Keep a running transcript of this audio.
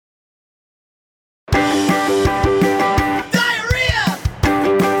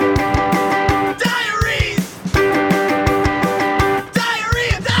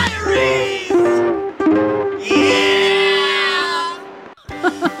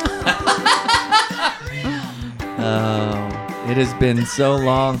It has been so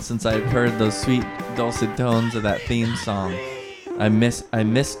long since I've heard those sweet, dulcet tones of that theme song. I missed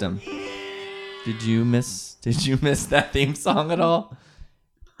them. Did you miss that theme song at all?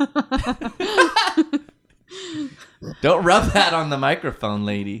 Don't rub that on the microphone,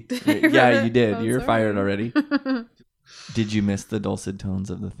 lady. Yeah, you did. Oh, You're sorry. fired already. Did you miss the dulcet tones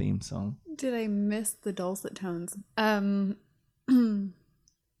of the theme song? Did I miss the dulcet tones?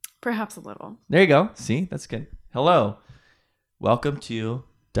 Perhaps a little. There you go. See, that's good. Hello. Welcome to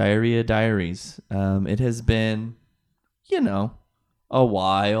Diarrhea Diaries. It has been, a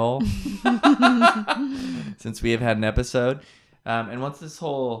while since we have had an episode. And once this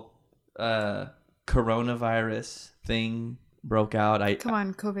whole coronavirus thing broke out, Come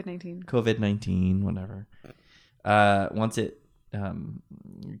on, COVID-19. COVID-19, whatever. Once it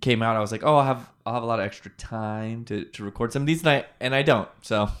came out, I was like, oh, I'll have a lot of extra time to record some of these, and I don't.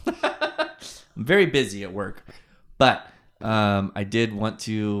 So I'm very busy at work, but I did want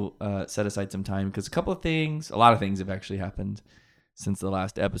to set aside some time because a lot of things have actually happened since the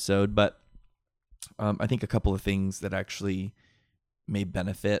last episode, but I think a couple of things that actually may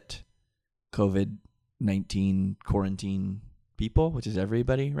benefit COVID-19 quarantine people, which is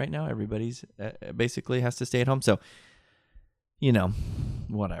everybody right now. Everybody's basically has to stay at home. So,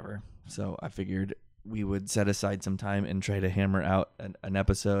 whatever. So I figured we would set aside some time and try to hammer out an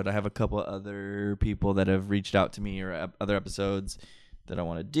episode. I have a couple of other people that have reached out to me or other episodes that I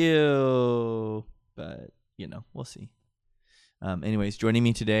want to do, but we'll see. Anyways, joining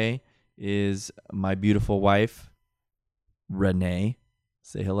me today is my beautiful wife, Renee.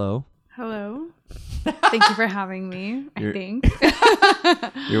 Say hello. Hello. Thank you for having me, I think.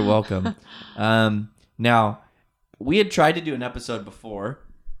 You're welcome. Now, we had tried to do an episode before,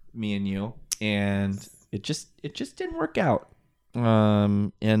 me and you, and it just didn't work out.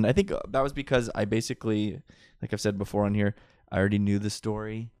 And I think that was because I basically, like I've said before on here, I already knew the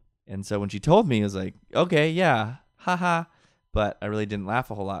story. And so when she told me, I was like, okay, yeah, haha. But I really didn't laugh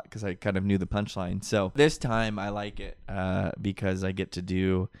a whole lot because I kind of knew the punchline. So this time I like it because I get to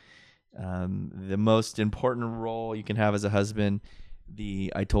do the most important role you can have as a husband,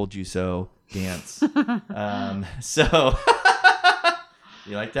 the I told you so dance. So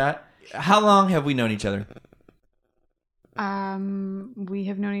you like that? How long have we known each other? We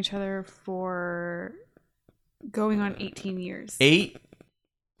have known each other for going on 18 years.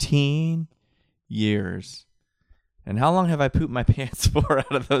 18 years. And how long have I pooped my pants for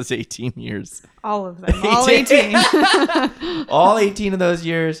out of those 18 years? All of them. All 18. All 18 of those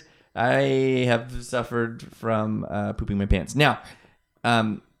years, I have suffered from pooping my pants. Now,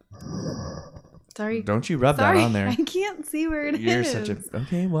 Sorry. don't you rub that on there. I can't see where it You're is.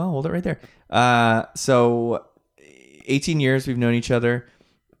 Okay, well, hold it right there. So 18 years we've known each other.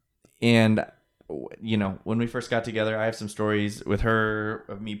 And, when we first got together, I have some stories with her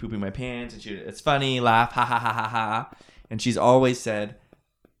of me pooping my pants. And it's funny, laugh, ha, ha, ha, ha, ha. And she's always said,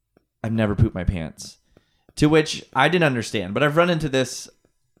 I've never pooped my pants. To which I didn't understand. But I've run into this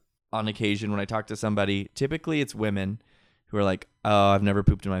on occasion when I talk to somebody. Typically, it's women who are like, oh, I've never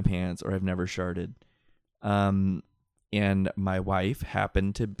pooped in my pants or I've never sharted. And my wife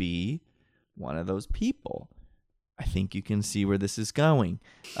happened to be one of those people. I think you can see where this is going.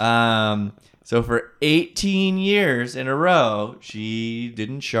 So for 18 years in a row, she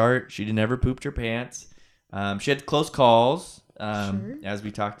didn't shart. She never pooped her pants. She had close calls, Sure. as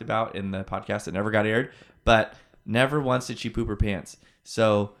we talked about in the podcast that never got aired, but never once did she poop her pants.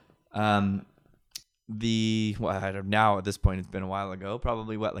 So now at this point, it's been a while ago,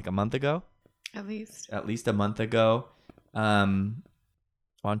 probably like a month ago? At least. At least a month ago. Why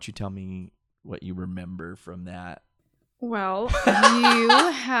don't you tell me what you remember from that? Well,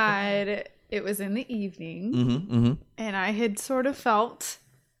 it was in the evening, and I had sort of felt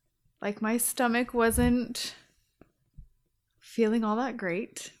like my stomach wasn't feeling all that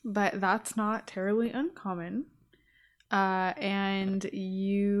great, but that's not terribly uncommon. And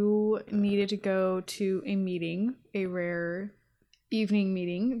you needed to go to a meeting, a rare evening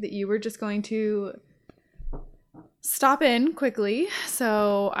meeting that you were just going to stop in quickly.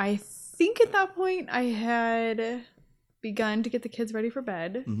 So I think at that point I had begun to get the kids ready for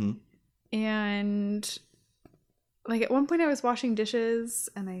bed. And like at one point I was washing dishes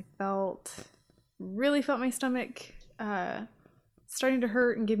and I really felt my stomach starting to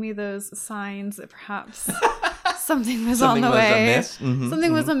hurt and give me those signs that perhaps something was on the way.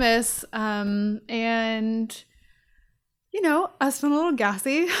 Something was amiss. And I was feeling a little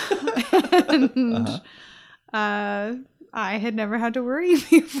gassy. And I had never had to worry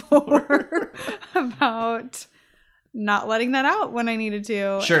before about not letting that out when I needed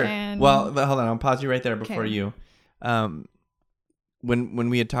to. Sure. And well, hold on. I'll pause you right there before you. when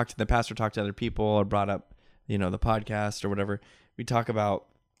we had talked to the pastor, talked to other people, or brought up, the podcast or whatever, we talk about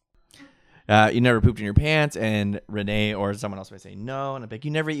you never pooped in your pants, and Renee or someone else might say no, and I'm like,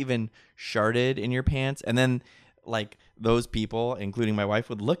 you never even sharted in your pants, and then like those people, including my wife,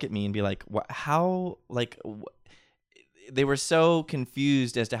 would look at me and be like, "What? How? Like?" They were so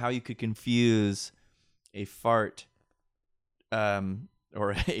confused as to how you could confuse a fart,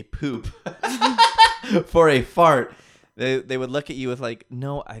 or a poop for a fart. They would look at you with like,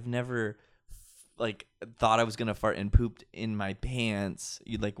 no, I've never like thought I was gonna fart and pooped in my pants.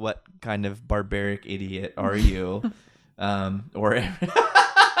 You'd like, what kind of barbaric idiot are you? Or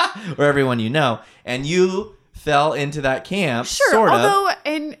everyone you know, and you fell into that camp. Sure, sort of. Although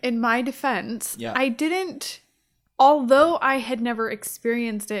in my defense, Yeah. I didn't. Although I had never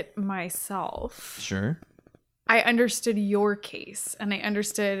experienced it myself. Sure. I understood your case, and I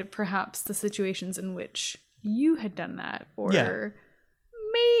understood perhaps the situations in which you had done that, or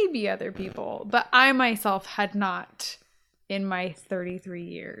maybe other people, but I myself had not in my 33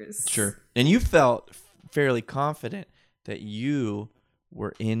 years. Sure. And you felt fairly confident that you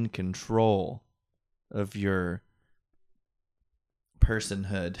were in control of your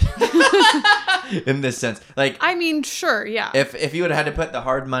personhood in this sense. Like, I mean, sure, yeah. If you would have had to put the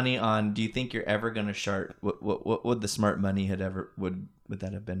hard money on, do you think you're ever going to shart? What would the smart money would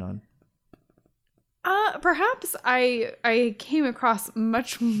that have been on? Perhaps I came across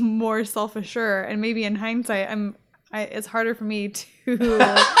much more self-assured, and maybe in hindsight, it's harder for me to.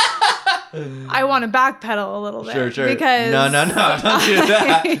 I want to backpedal a little bit. Sure. Because no, don't do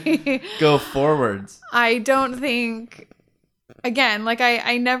that. Go forwards. I don't think. Again, like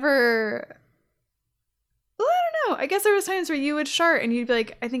I never. Well, I don't know. I guess there was times where you would shart and you'd be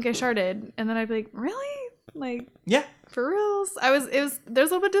like, "I think I sharted," and then I'd be like, "Really? Like, yeah, for reals?" There's a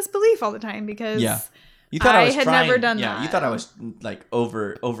little bit of disbelief all the time because you thought I had never done that. Yeah, you thought I was like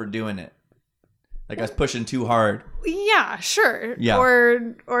overdoing it, like I was pushing too hard. Yeah, sure. Yeah.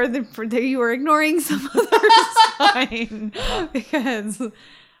 Or you were ignoring some other sign because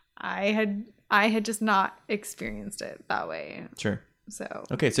I had just not experienced it that way. Sure. So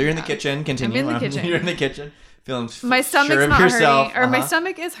okay, so you're in the kitchen. Continue. I'm in the kitchen. You're in the kitchen, feeling my stomach's sure of not yourself. hurting, or my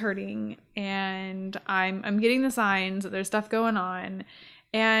stomach is hurting, and I'm getting the signs that there's stuff going on,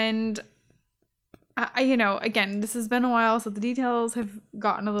 and I again, this has been a while, so the details have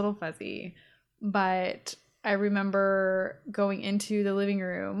gotten a little fuzzy, but I remember going into the living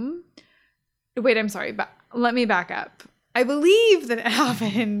room. Wait, I'm sorry, but let me back up. I believe that it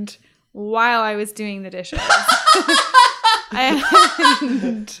happened while I was doing the dishes.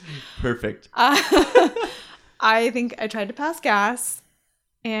 And perfect. I think I tried to pass gas,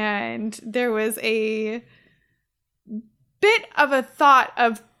 and there was a bit of a thought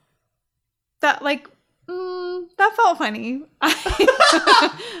of that, like, that felt funny. Right.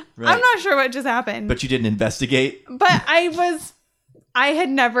 I'm not sure what just happened. But you didn't investigate? But I had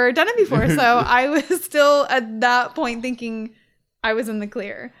never done it before, so I was still at that point thinking I was in the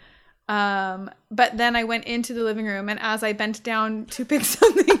clear. But then I went into the living room, and as I bent down to pick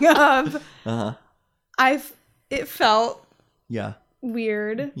something up, it felt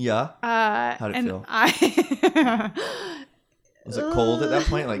weird. Yeah. How did it feel? Was it cold at that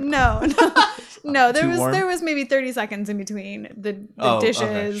point? Like no. There was maybe 30 seconds in between the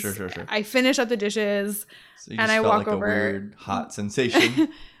dishes. Okay. Sure. I finish up the dishes, so you and just I felt walk like over. A weird hot sensation.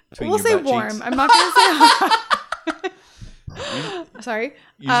 We'll say warm. Cheeks. I'm not gonna say hot. Sorry.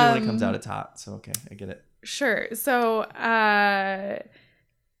 Usually when it comes out, it's hot. So okay, I get it. Sure. So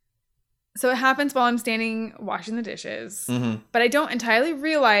it happens while I'm standing washing the dishes, but I don't entirely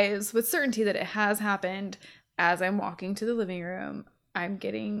realize with certainty that it has happened as I'm walking to the living room. I'm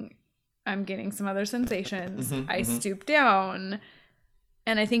getting some other sensations. I stoop down,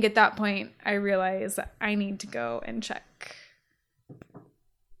 and I think at that point I realize I need to go and check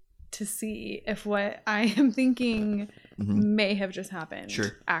to see if what I am thinking may have just happened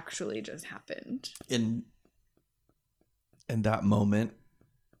actually just happened. In that moment,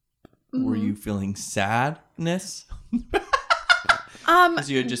 were you feeling sadness?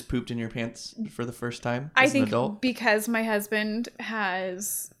 Because you had just pooped in your pants for the first time as an adult? Because my husband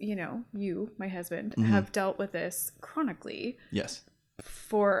has, my husband, have dealt with this chronically. Yes.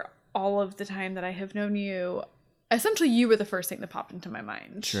 For all of the time that I have known you. Essentially, you were the first thing that popped into my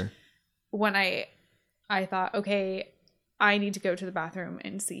mind. Sure. When I thought, okay, I need to go to the bathroom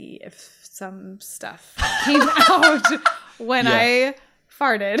and see if some stuff came out when I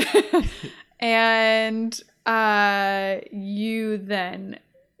farted. And you then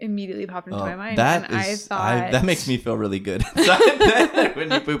immediately popped into my mind. That makes me feel really good.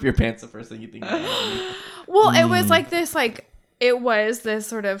 When you poop your pants, the first thing you think about. Well, it was like this, like, it was this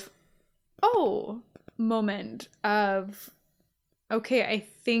sort of, moment of, okay, I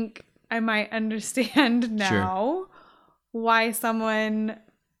think I might understand now why someone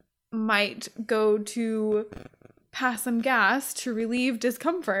might go to pass some gas to relieve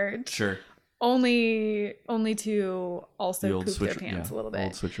discomfort. Sure. Only to also poop their pants a little bit.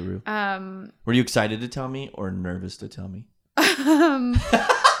 Old switcheroo. Were you excited to tell me or nervous to tell me?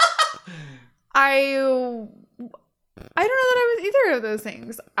 I don't know that I was either of those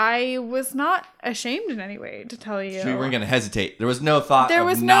things. I was not ashamed in any way to tell you. So you weren't going to hesitate. There was no thought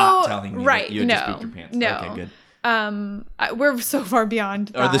of not telling me that you had just pooped your pants. No. Okay, good. We're so far beyond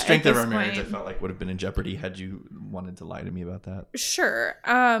that. Or the strength of our marriage, I felt like, would have been in jeopardy had you wanted to lie to me about that. Sure.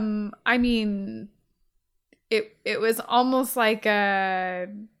 I mean, it was almost like I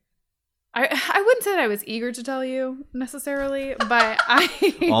wouldn't say that I was eager to tell you necessarily, but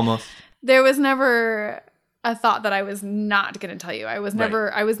almost. There was never a thought that I was not going to tell you. I was not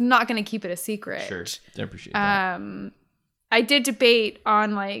going to keep it a secret. Sure. I appreciate that. I did debate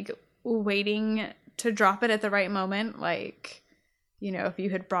on like waiting to drop it at the right moment. Like, you know, if you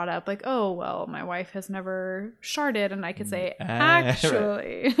had brought up like, oh, well, my wife has never sharted, and I could say,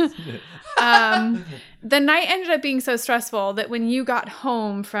 actually. The night ended up being so stressful that when you got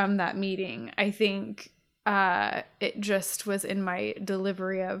home from that meeting, I think it just was in my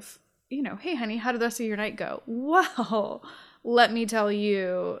delivery of, you know, hey, honey, how did the rest of your night go? Well, let me tell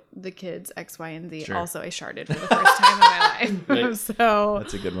you the kids X, Y, and Z. Sure. Also, I sharted for the first time in my life. Right. So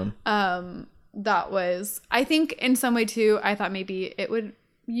that's a good one. That was, I think in some way too, I thought maybe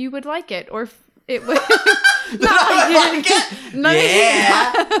you would like it, or it would not like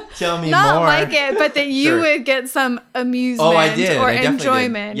it. Tell me more. Not like it, but that you would get some amusement or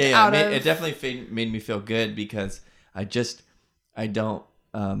enjoyment out of it. It definitely made me feel good because I don't,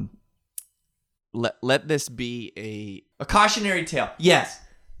 let this be a cautionary tale. Yes.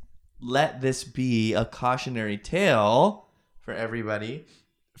 Let this be a cautionary tale for everybody,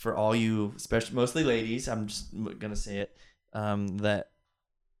 for all you, especially mostly ladies. I'm just going to say it, that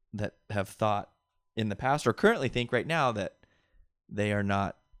have thought in the past or currently think right now that they are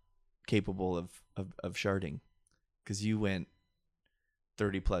not capable of sharding because you went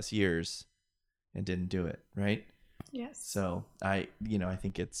 30 plus years and didn't do it, right? Yes. So I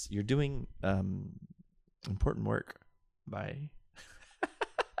think you're doing important work by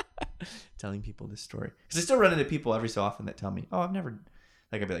telling people this story. Because I still run into people every so often that tell me, "Oh, I've never,"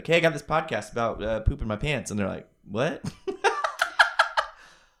 like I'd be like, "Hey, I got this podcast about pooping my pants," and they're like, "What?"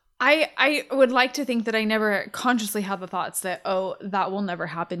 I would like to think that I never consciously had the thoughts that, oh, that will never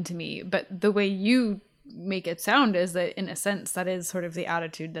happen to me. But the way you make it sound is that in a sense that is sort of the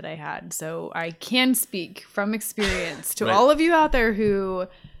attitude that I had. So I can speak from experience to all of you out there who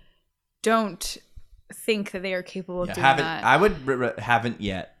don't think that they are capable of doing that. I would haven't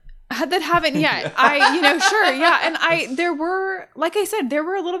yet. That haven't yet. Sure, yeah. And there were, like I said, there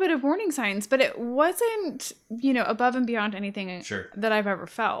were a little bit of warning signs, but it wasn't, above and beyond anything that I've ever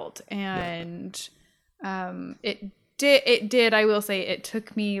felt. And it did, I will say, it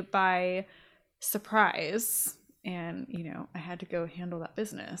took me by surprise, and I had to go handle that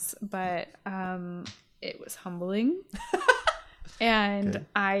business, but it was humbling. And good.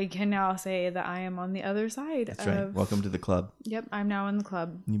 I can now say that I am on the other side. That's right. Welcome to the club. Yep, I'm now in the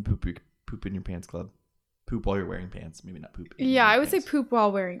club. You poop in your pants club. Poop while you're wearing pants. Maybe not poop. Yeah, I would say poop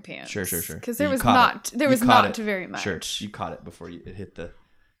while wearing pants. Sure. Because there was not very much. Sure, you caught it before it hit the.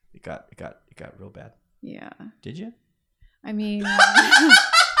 It got real bad. Yeah. Did you? I mean.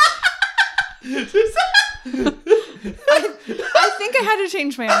 I think I had to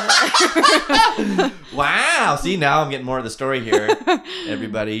change my underwear. Wow. See, now I'm getting more of the story here.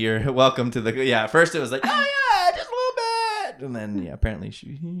 Everybody, you're welcome to the... Yeah, at first it was like, oh yeah, just a little bit. And then, apparently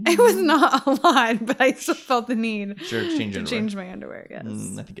she... It was not a lot, but I still felt the need to change my underwear, yes.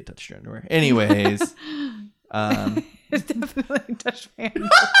 I think it touched your underwear. Anyways. It definitely touched my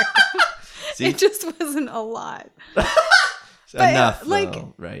underwear. See? It just wasn't a lot. But enough,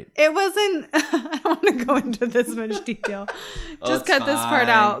 though, right? It wasn't. I don't want to go into this much detail. Just cut this part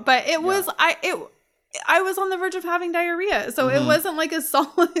out. But it was. I was on the verge of having diarrhea, so it wasn't like a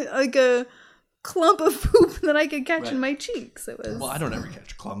solid, like a clump of poop that I could catch in my cheeks. It was. Well, I don't ever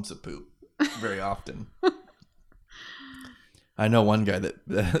catch clumps of poop very often. I know one guy that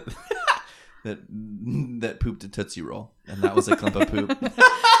pooped a Tootsie Roll, and that was a clump of poop.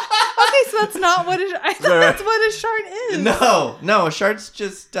 So that's not what that's what a shart is. No, a shart's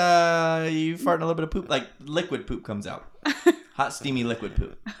just you fart in a little bit of poop, like liquid poop comes out. Hot, steamy liquid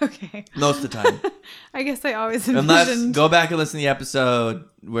poop. Okay. Most of the time. I guess I always envisioned. Unless, go back and listen to the episode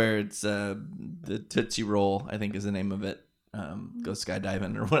where it's the Tootsie Roll, I think is the name of it. go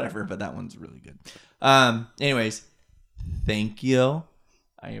skydiving or whatever, but that one's really good. Anyways, thank you.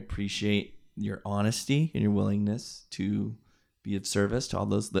 I appreciate your honesty and your willingness to be of service to all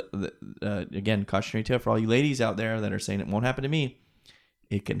those. Again, cautionary tale for all you ladies out there that are saying it won't happen to me.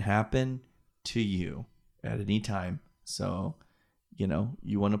 It can happen to you at any time. So, you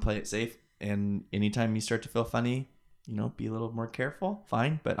want to play it safe. And anytime you start to feel funny, be a little more careful.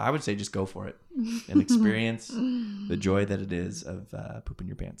 Fine. But I would say just go for it and experience the joy that it is of pooping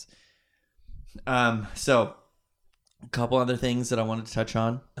your pants. So a couple other things that I wanted to touch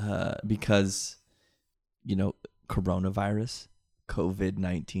on because, coronavirus,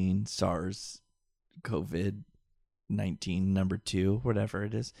 COVID-19, SARS, COVID-19 number 2, whatever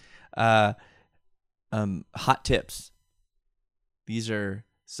it is. Hot tips. These are,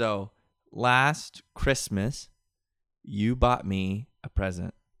 so last Christmas, you bought me a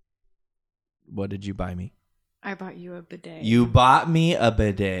present. What did you buy me? I bought you a bidet. You bought me a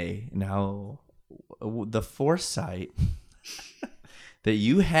bidet. Now, the foresight that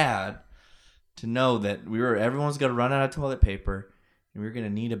you had to know that everyone's going to run out of toilet paper and we were going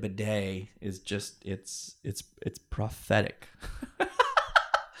to need a bidet is just, it's prophetic.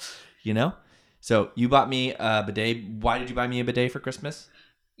 So you bought me a bidet. Why did you buy me a bidet for Christmas?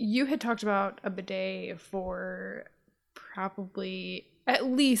 You had talked about a bidet for probably at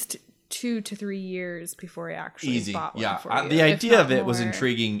least 2 to 3 years before I actually bought one for you. The idea of it was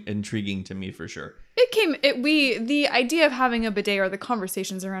intriguing to me for sure. The idea of having a bidet or the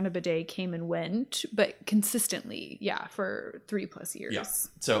conversations around a bidet came and went, but consistently, for 3+ years. Yeah.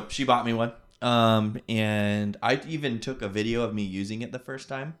 So she bought me one. And I even took a video of me using it the first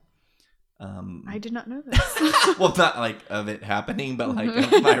time. I did not know this. Well, not like of it happening, but like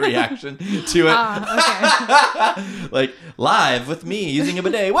of my reaction to it. Okay. Like live with me using a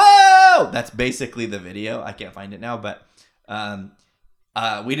bidet. Whoa! That's basically the video. I can't find it now, but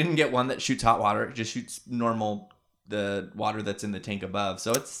we didn't get one that shoots hot water. It just shoots the water that's in the tank above.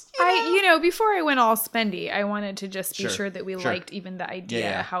 So it's before I went all spendy, I wanted to just be sure that we liked even the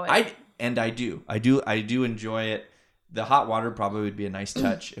idea how it. I do enjoy it. The hot water probably would be a nice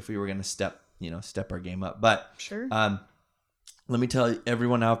touch if we were going to step our game up. But sure. Let me tell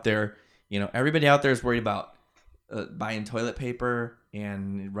everyone out there, everybody out there is worried about buying toilet paper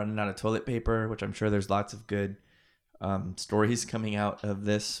and running out of toilet paper, which I'm sure there's lots of good stories coming out of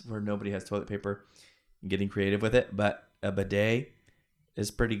this where nobody has toilet paper and getting creative with it. But a bidet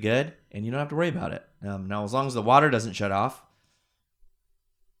is pretty good and you don't have to worry about it. Now, as long as the water doesn't shut off,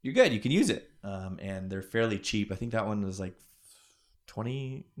 you're good. You can use it. And they're fairly cheap. I think that one was like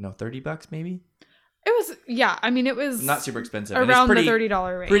 $30 maybe. It was, it was not super expensive. Around the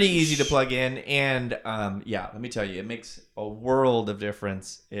 $30 range. Pretty easy to plug in. And let me tell you, it makes a world of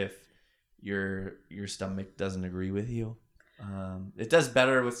difference if your stomach doesn't agree with you. It does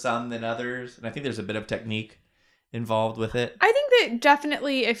better with some than others. And I think there's a bit of technique involved with it. I think that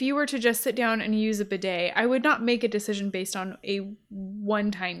definitely if you were to just sit down and use a bidet, I would not make a decision based on a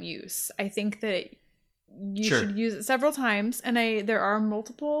one-time use. I think that you should use it several times, and there are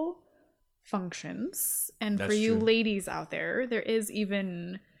multiple functions. And that's for you ladies out there is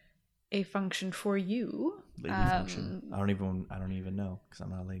even a function for you. Lady function. I don't even know because I'm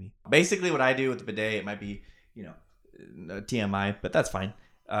not a lady. Basically, what I do with the bidet, it might be TMI, but that's fine.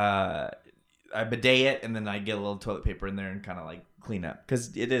 I bidet it and then I get a little toilet paper in there and kind of like clean up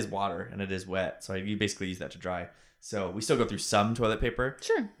because it is water and it is wet. So you basically use that to dry. So we still go through some toilet paper,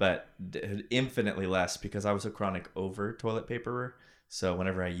 sure, but infinitely less because I was a chronic over toilet paperer. So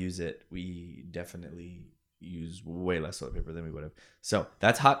whenever I use it, we definitely use way less toilet paper than we would have. So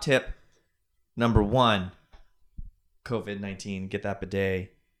that's hot tip number 1. COVID-19, get that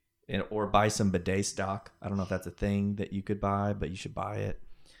bidet or buy some bidet stock. I don't know if that's a thing that you could buy, but you should buy it.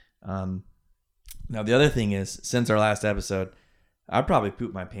 Now, the other thing is, since our last episode, I'd probably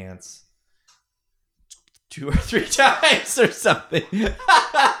poop my pants 2 or 3 times or something.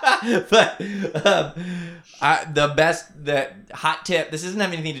 But the hot tip, this doesn't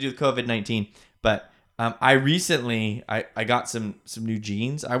have anything to do with COVID-19, but I recently, I got some new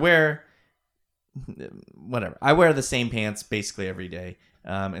jeans. I wear the same pants basically every day.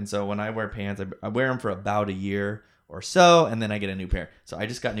 And so when I wear pants, I wear them for about a year or so, and then I get a new pair. So I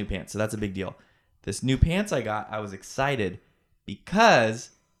just got new pants, so that's a big deal. This new pants I got, I was excited because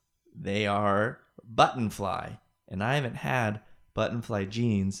they are button fly, and I haven't had button fly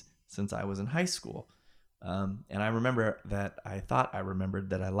jeans since I was in high school. And I remember that I remembered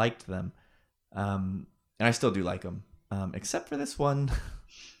that I liked them, and I still do like them, except for this one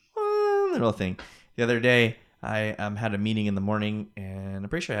little thing. The other day, I had a meeting in the morning, and I'm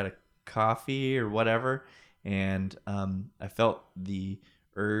pretty sure I had a coffee or whatever, and I felt the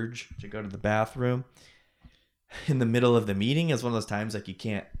urge to go to the bathroom in the middle of the meeting. It was one of those times like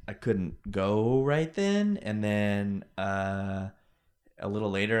I couldn't go right then. And then a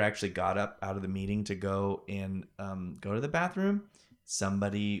little later, I actually got up out of the meeting to go and go to the bathroom.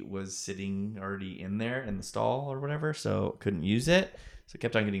 Somebody was sitting already in there in the stall or whatever, so couldn't use it. So it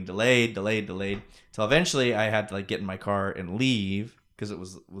kept on getting delayed. Till eventually I had to like get in my car and leave, because it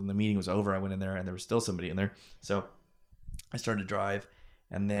was when the meeting was over, I went in there and there was still somebody in there. So I started to drive,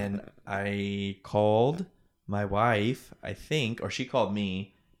 and then I called my wife, I think, or she called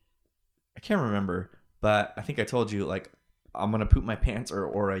me. I can't remember, but I think I told you, like, I'm gonna poop my pants,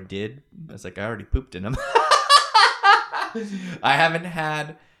 or I did. I was like, I already pooped in them. I haven't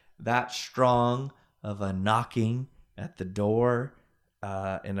had that strong of a knocking at the door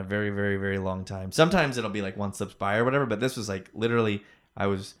in a very, very, very long time. Sometimes it'll be like one slips by or whatever, but this was like literally, I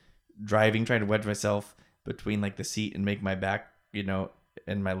was driving, trying to wedge myself between like the seat and make my back,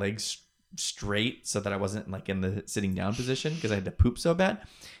 and my legs straight so that I wasn't like in the sitting down position, because I had to poop so bad.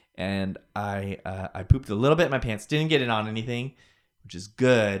 And I pooped a little bit in my pants, didn't get it on anything, which is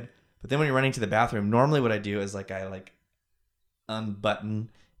good. But then when you're running to the bathroom, normally what I do is like I like unbutton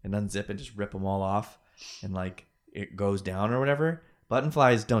and unzip and just rip them all off, and like it goes down or whatever. Button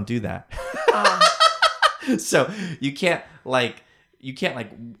flies don't do that. So you can't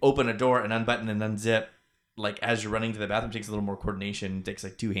open a door and unbutton and unzip like as you're running to the bathroom. It takes a little more coordination. It takes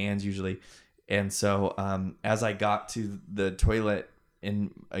like two hands usually. And so as I got to the toilet,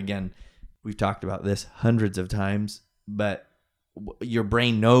 and again, we've talked about this hundreds of times, but your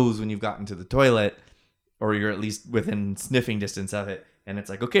brain knows when you've gotten to the toilet, or you're at least within sniffing distance of it, and it's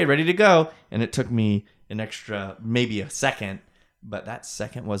like, okay, ready to go. And it took me an extra, maybe a second, but that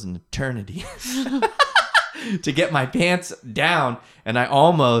second was an eternity to get my pants down. And I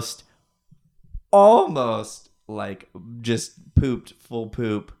almost like just pooped full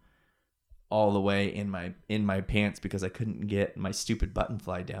poop all the way in my pants, because I couldn't get my stupid button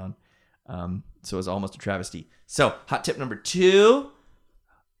fly down. So it was almost a travesty. So hot tip number 2,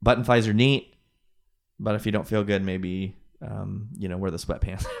 button flies are neat, but if you don't feel good, maybe, wear the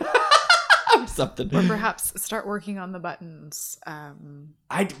sweatpants or something. Or perhaps start working on the buttons.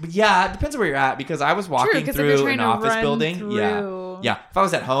 It depends where you're at, because I was walking through an office building. Yeah. If I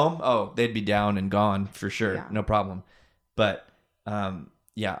was at home, they'd be down and gone for sure. Yeah. No problem. But, I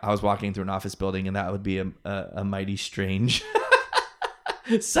was walking through an office building, and that would be a mighty strange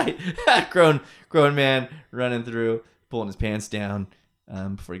sight. grown man running through, pulling his pants down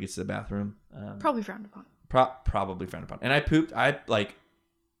before he gets to the bathroom. Probably frowned upon. Probably frowned upon. And I pooped.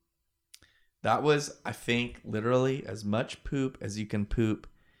 That was, I think, literally as much poop as you can poop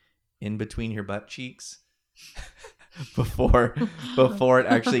in between your butt cheeks before it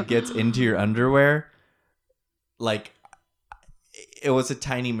actually gets into your underwear. Like, it was a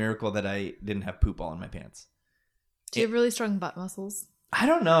tiny miracle that I didn't have poop all in my pants. Do you have really strong butt muscles? I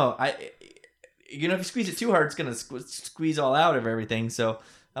don't know. If you squeeze it too hard, it's going to squeeze all out of everything. So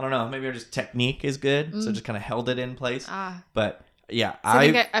I don't know. Maybe just technique is good. So just kind of held it in place. But yeah, I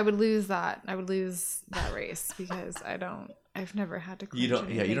think I would lose that. I would lose that race, because I've never had to. You don't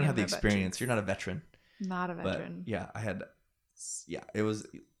have the experience. You're not a veteran. Not a veteran. But it was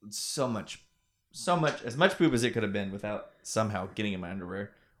so much, as much poop as it could have been without somehow getting in my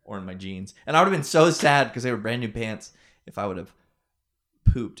underwear or in my jeans. And I would have been so sad, because they were brand new pants, if I would have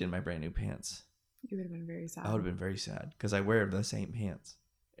pooped in my brand new pants. You would have been very sad. I would have been very sad, because I wear the same pants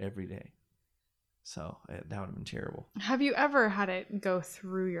every day. So that would have been terrible. Have you ever had it go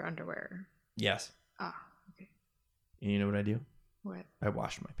through your underwear? Yes. Okay. And you know what I do? What? I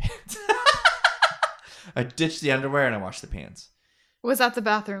wash my pants. I ditch the underwear and I wash the pants. Was at the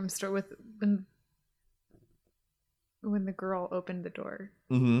bathroom store when the girl opened the door?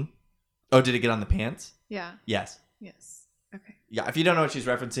 Mm-hmm. Oh, did it get on the pants? Yeah. Yes. Okay. Yeah, if you don't know what she's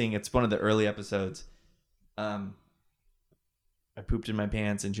referencing, it's one of the early episodes. I pooped in my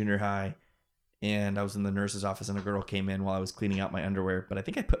pants in junior high, and I was in the nurse's office, and a girl came in while I was cleaning out my underwear, but I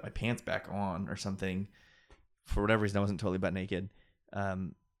think I put my pants back on or something. For whatever reason, I wasn't totally butt naked. What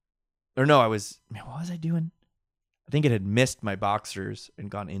was I doing? I think it had missed my boxers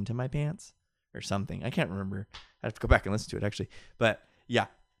and gone into my pants or something. I can't remember. I have to go back and listen to it, actually. But yeah,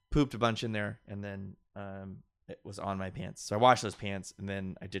 pooped a bunch in there, and then it was on my pants. So I washed those pants, and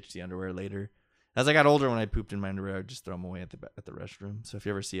then I ditched the underwear later. As I got older, when I pooped in my underwear, I would just throw them away at the restroom. So if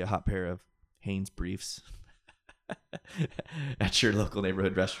you ever see a hot pair of Hanes briefs at your local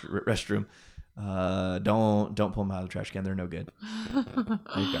neighborhood restroom, don't pull them out of the trash can. They're no good.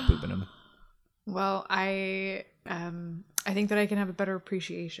 They've got poop in them. Well, I think that I can have a better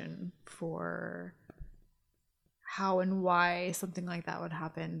appreciation for how and why something like that would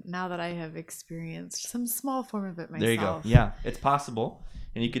happen now that I have experienced some small form of it myself. There you go. Yeah, it's possible.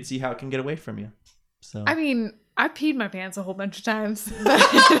 And you could see how it can get away from you. So I mean, I peed my pants a whole bunch of times.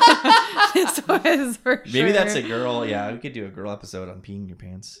 But this was for sure. Maybe that's a girl. Yeah, we could do a girl episode on peeing your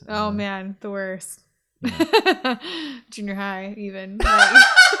pants. Oh, man. The worst. Yeah. Junior high, even.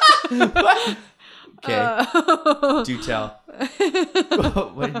 Okay. Do tell.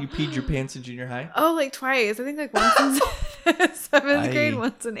 When you peed your pants in junior high? Oh, like twice. I think like once in 7th grade,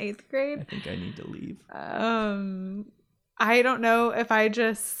 once in 8th grade. I think I need to leave. I don't know if I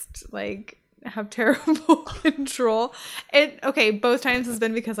just like have terrible control. Okay, both times has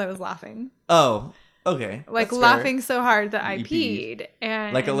been because I was laughing. Oh, okay. Like laughing so hard that I peed.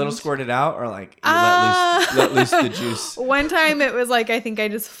 And like a little squirted out, or like you let loose the juice. One time it was like I think I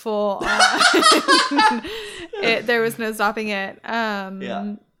just full on. There was no stopping it.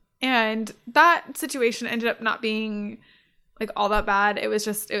 Yeah. And that situation ended up not being like all that bad. It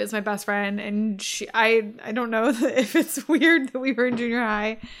was my best friend, and I don't know if it's weird that we were in junior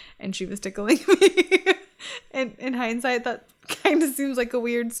high and she was tickling me. In hindsight, that kind of seems like a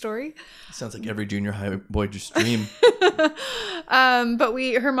weird story. Sounds like every junior high boy just dream. But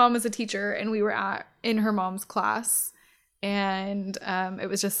her mom was a teacher, and we were in her mom's class, and it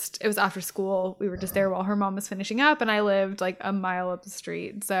was after school. We were just there while her mom was finishing up, and I lived like a mile up the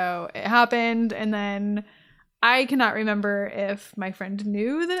street. So it happened, and then I cannot remember if my friend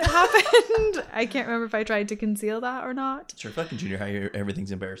knew that it happened. I can't remember if I tried to conceal that or not. Sure, fucking junior high,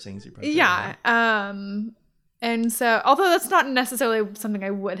 everything's embarrassing. So you probably and so, although that's not necessarily something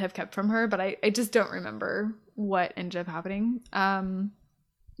I would have kept from her, but I just don't remember what ended up happening.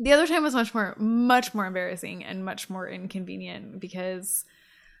 The other time was much more embarrassing and much more inconvenient because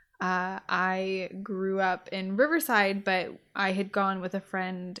I grew up in Riverside, but I had gone with a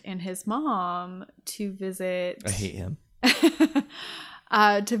friend and his mom to visit. I hate him.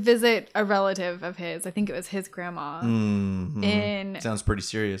 To visit a relative of his. I think it was his grandma. Mm-hmm. Sounds pretty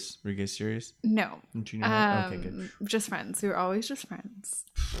serious. Were you guys serious? No. Okay, good. Just friends. We were always just friends.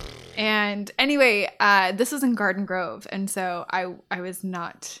 And anyway, this was in Garden Grove, and so I was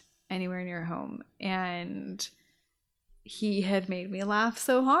not anywhere near home, and he had made me laugh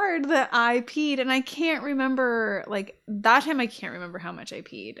so hard that I peed, and I can't remember, like, that time I can't remember how much I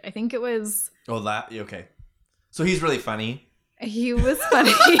peed. I think it was... Oh, that... Okay. So he's really funny. He was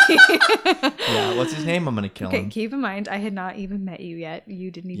funny. Yeah, what's his name? I'm going to kill him. Keep in mind, I had not even met you yet. You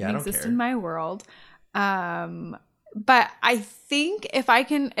didn't even exist in my world. But I think if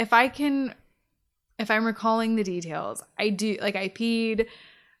I'm recalling the details, I peed,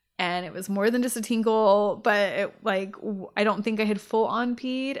 and it was more than just a tinkle, but I don't think I had full on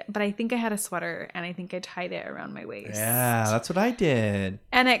peed, but I think I had a sweater, and I think I tied it around my waist. Yeah, that's what I did.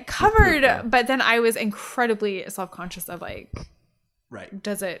 And it covered, but then I was incredibly self-conscious of right.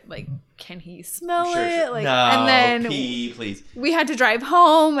 Does it, can he smell it? Sure. Like, no, and then pee, please. We had to drive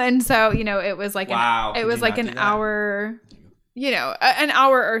home, and so, it was like an hour, an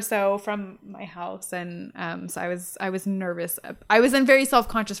hour or so from my house, and so I was nervous. I was then very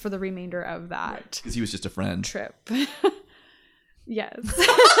self-conscious for the remainder of that. Because he was just a friend. Trip. Yes.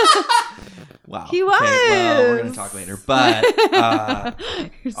 Wow. He was. Okay, well, we're gonna talk later, but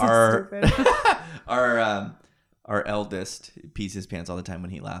You're so stupid. Our eldest pees his pants all the time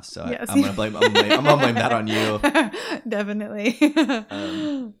when he laughs, so yes. I'm gonna blame that on you. Definitely.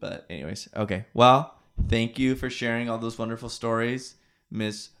 But anyways, okay. Well, thank you for sharing all those wonderful stories,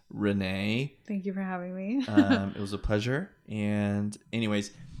 Miss Renee. Thank you for having me. It was a pleasure. And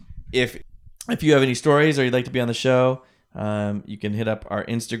anyways, if you have any stories or you'd like to be on the show, you can hit up our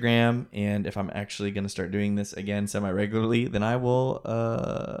Instagram. And if I'm actually going to start doing this again semi-regularly, then I will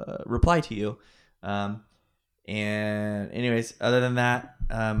reply to you. And anyways, other than that,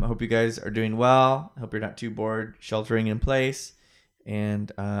 I hope you guys are doing well. I hope you're not too bored sheltering in place.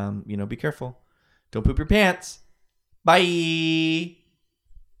 And, be careful. Don't poop your pants. Bye.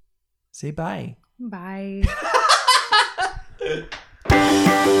 Say bye. Bye.